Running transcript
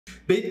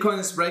Bitcoin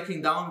is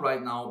breaking down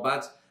right now,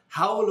 but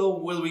how low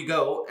will we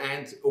go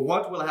and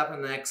what will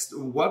happen next?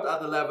 What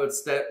are the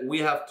levels that we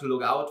have to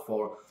look out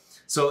for?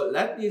 So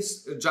let me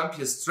jump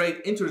here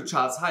straight into the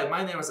charts. Hi,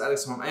 my name is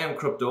Alex from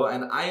AMCrypto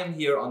and I am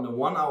here on the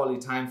 1 hourly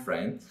time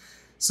frame.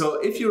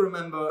 So if you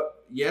remember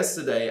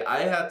yesterday, I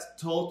had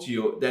told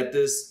you that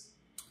this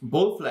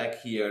bull flag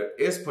here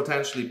is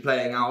potentially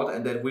playing out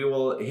and that we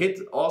will hit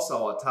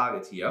also our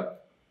target here.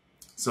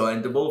 So,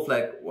 and the bull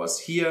flag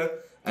was here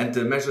and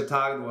the measured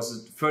target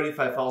was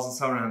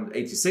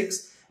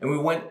 35,786 and we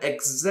went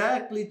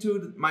exactly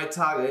to my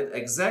target,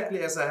 exactly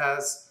as I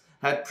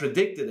had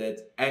predicted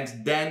it,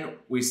 and then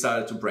we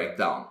started to break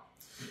down.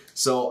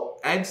 So,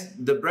 and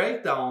the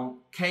breakdown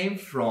came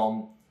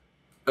from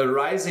a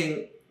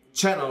rising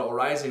channel or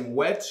rising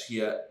wedge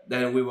here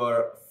that we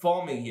were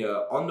forming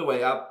here on the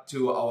way up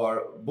to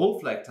our bull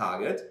flag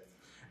target,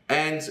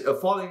 and a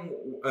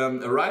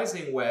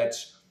rising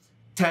wedge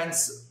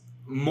tends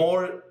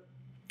more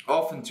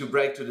often to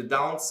break to the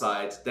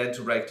downside than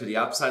to break to the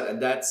upside,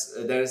 and that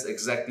is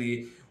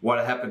exactly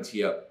what happened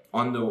here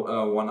on the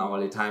 1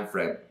 hourly time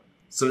frame.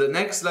 So the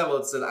next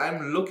levels that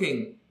I'm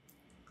looking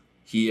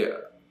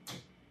here,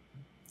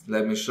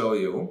 let me show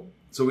you.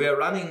 So we are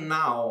running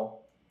now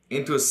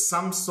into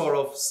some sort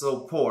of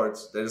support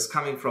that is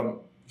coming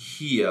from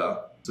here.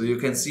 So you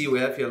can see we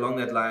have here along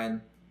that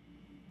line.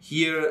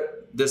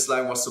 Here, this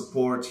line was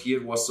support, here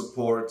it was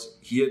support,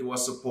 here it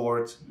was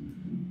support.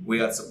 We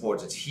got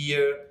supported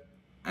here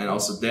and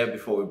also there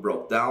before we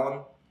broke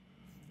down.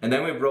 And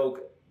then we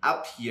broke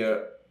up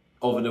here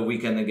over the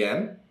weekend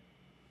again.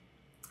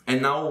 And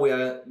now we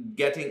are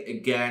getting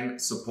again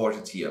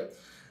supported here.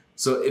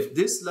 So if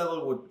this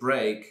level would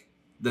break,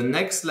 the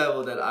next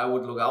level that I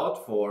would look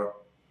out for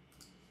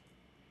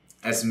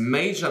as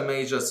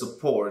major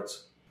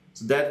support,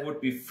 so that would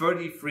be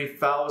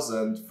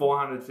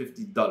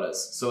 $33,450.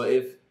 So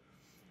if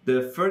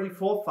the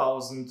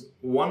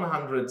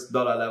 $34,100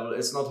 level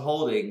is not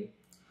holding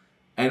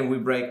and we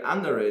break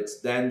under it,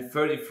 then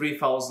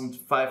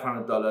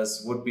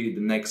 $33,500 would be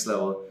the next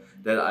level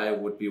that I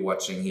would be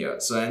watching here.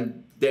 So,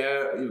 and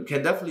there you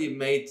can definitely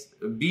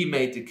be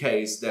made the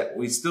case that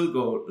we still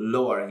go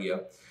lower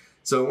here.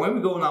 So when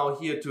we go now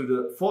here to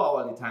the 4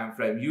 hourly time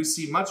frame, you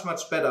see much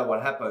better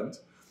what happened.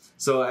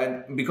 So,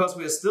 and because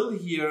we are still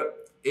here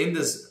in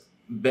this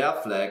bear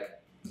flag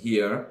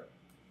here,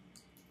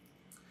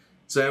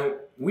 so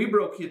we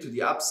broke here to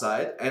the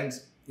upside. And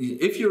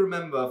if you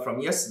remember from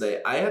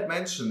yesterday, I had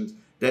mentioned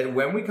that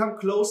when we come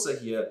closer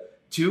here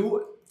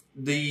to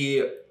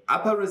the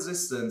upper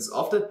resistance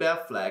of that bear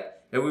flag,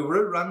 that we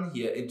will run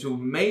here into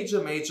major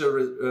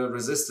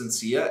resistance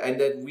here, and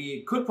that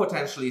we could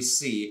potentially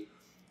see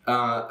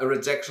a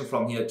rejection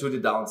from here to the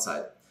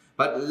downside.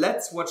 But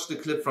let's watch the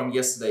clip from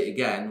yesterday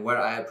again, where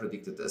I had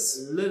predicted this.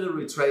 A little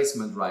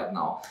retracement right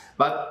now.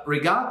 But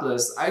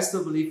regardless, I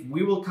still believe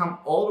we will come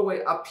all the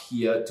way up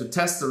here to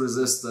test the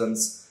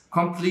resistance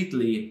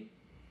completely.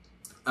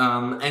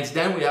 And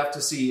then we have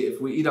to see if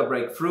we either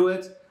break through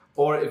it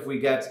or if we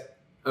get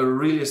a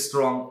really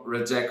strong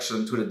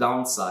rejection to the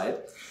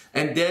downside.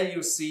 And there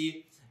you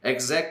see,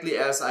 exactly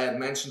as I had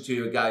mentioned to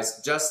you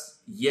guys just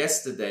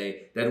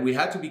yesterday, that we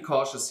had to be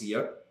cautious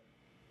here.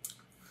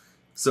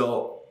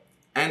 So,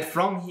 and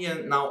from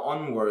here now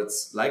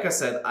onwards, like I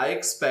said, I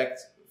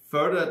expect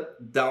further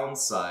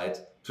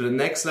downside to the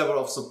next level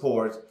of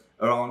support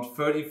around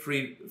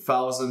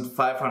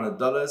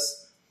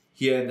 $33,500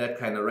 here in that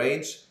kind of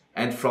range.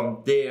 And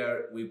from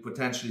there, we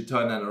potentially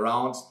turn that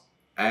around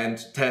and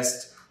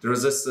test the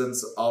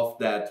resistance of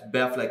that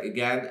bear flag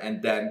again,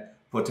 and then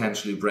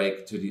potentially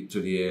break to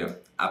the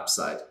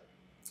upside.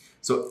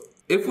 So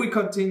if we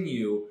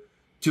continue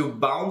to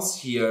bounce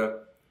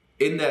here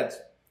in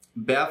that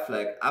bear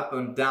flag up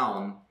and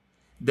down,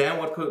 then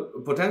what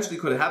potentially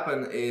could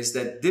happen is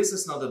that this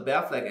is not a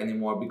bear flag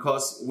anymore,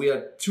 because we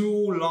are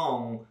too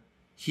long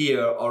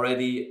here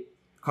already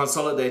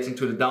consolidating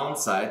to the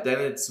downside. Then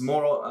it's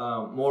more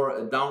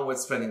a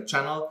downwards trending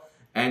channel,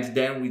 and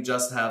then we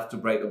just have to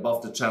break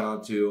above the channel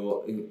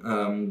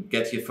to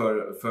get here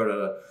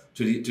further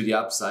to the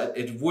upside.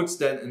 It would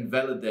then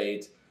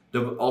invalidate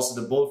also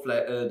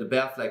the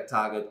bear flag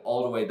target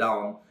all the way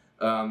down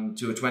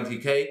to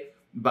 20K.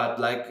 But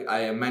like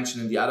I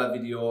mentioned in the other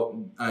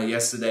video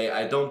yesterday,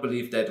 I don't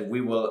believe that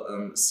we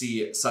will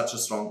see such a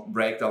strong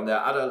breakdown. There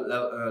are other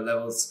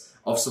levels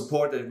of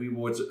support that we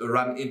would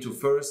run into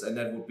first, and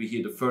that would be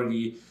here the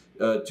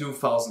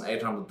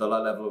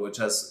 $32,800 level, which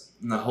has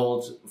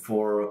held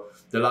for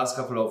the last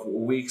couple of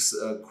weeks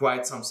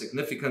quite some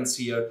significance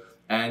here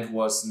and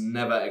was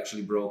never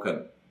actually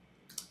broken.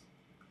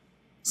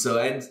 So,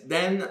 and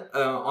then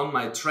on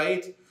my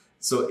trade,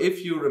 so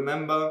if you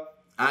remember,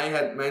 I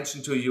had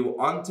mentioned to you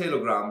on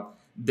Telegram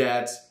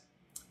that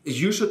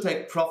you should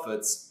take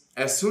profits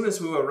as soon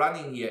as we were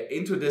running here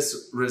into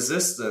this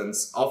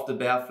resistance of the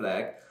bear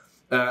flag,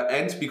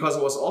 and because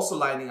it was also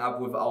lining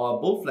up with our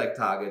bull flag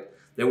target,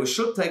 that we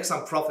should take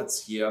some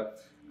profits here.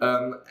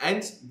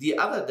 And the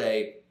other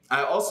day,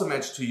 I also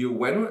mentioned to you,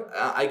 when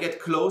I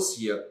get close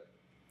here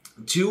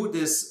to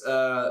this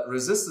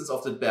resistance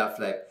of the bear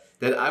flag,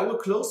 that I will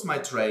close my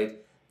trade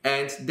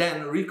and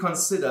then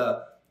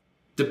reconsider,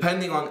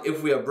 depending on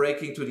if we are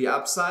breaking to the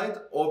upside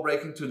or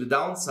breaking to the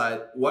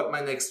downside, what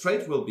my next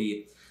trade will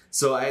be.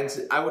 So,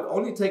 and I would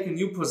only take a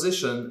new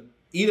position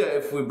either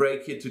if we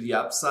break here to the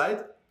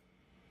upside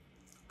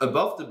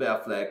above the bear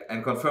flag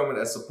and confirm it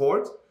as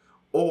support,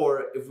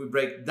 or if we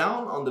break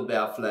down on the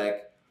bear flag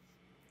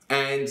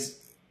and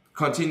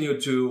continue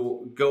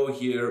to go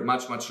here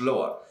much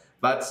lower.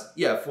 But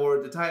yeah,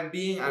 for the time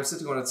being, I'm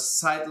sitting on the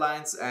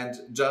sidelines and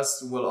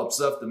just will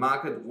observe the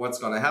market, what's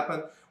going to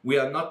happen. We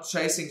are not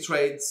chasing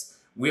trades.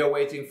 We are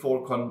waiting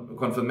for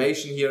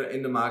confirmation here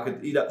in the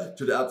market, either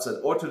to the upside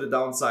or to the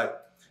downside.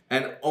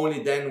 And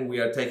only then we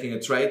are taking a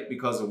trade,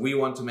 because we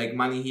want to make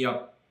money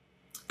here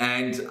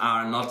and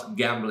are not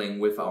gambling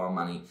with our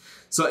money.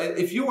 So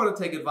if you want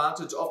to take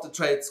advantage of the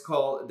trades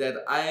call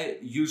that I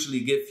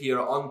usually give here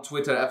on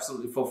Twitter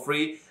absolutely for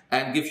free,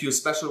 and give you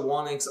special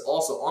warnings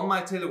also on my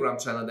Telegram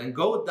channel, then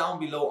go down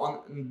below on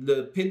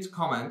the pinned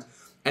comment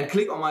and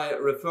click on my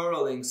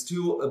referral links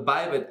to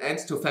Bybit and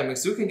to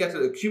Phemex. You can get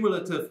a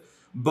cumulative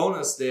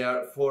bonus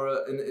there for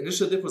an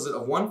initial deposit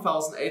of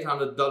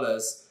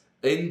 $1,800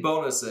 in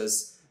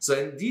bonuses. So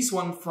in these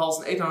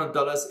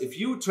 $1,800, if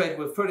you trade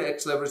with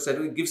 30x leverage,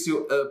 that gives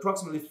you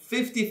approximately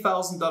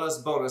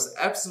 $50,000 bonus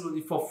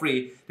absolutely for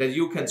free that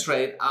you can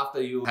trade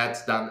after you had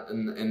done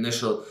an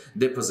initial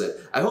deposit.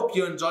 I hope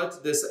you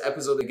enjoyed this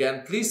episode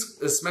again. Please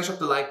smash up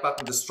the like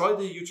button, destroy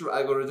the YouTube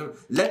algorithm.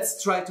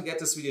 Let's try to get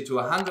this video to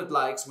 100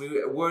 likes.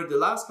 We were the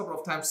last couple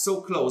of times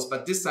so close,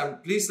 but this time,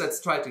 please, let's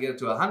try to get it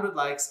to 100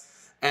 likes.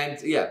 And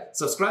yeah,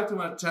 subscribe to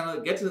my channel,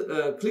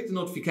 click the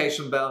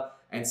notification bell,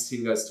 and see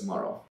you guys tomorrow.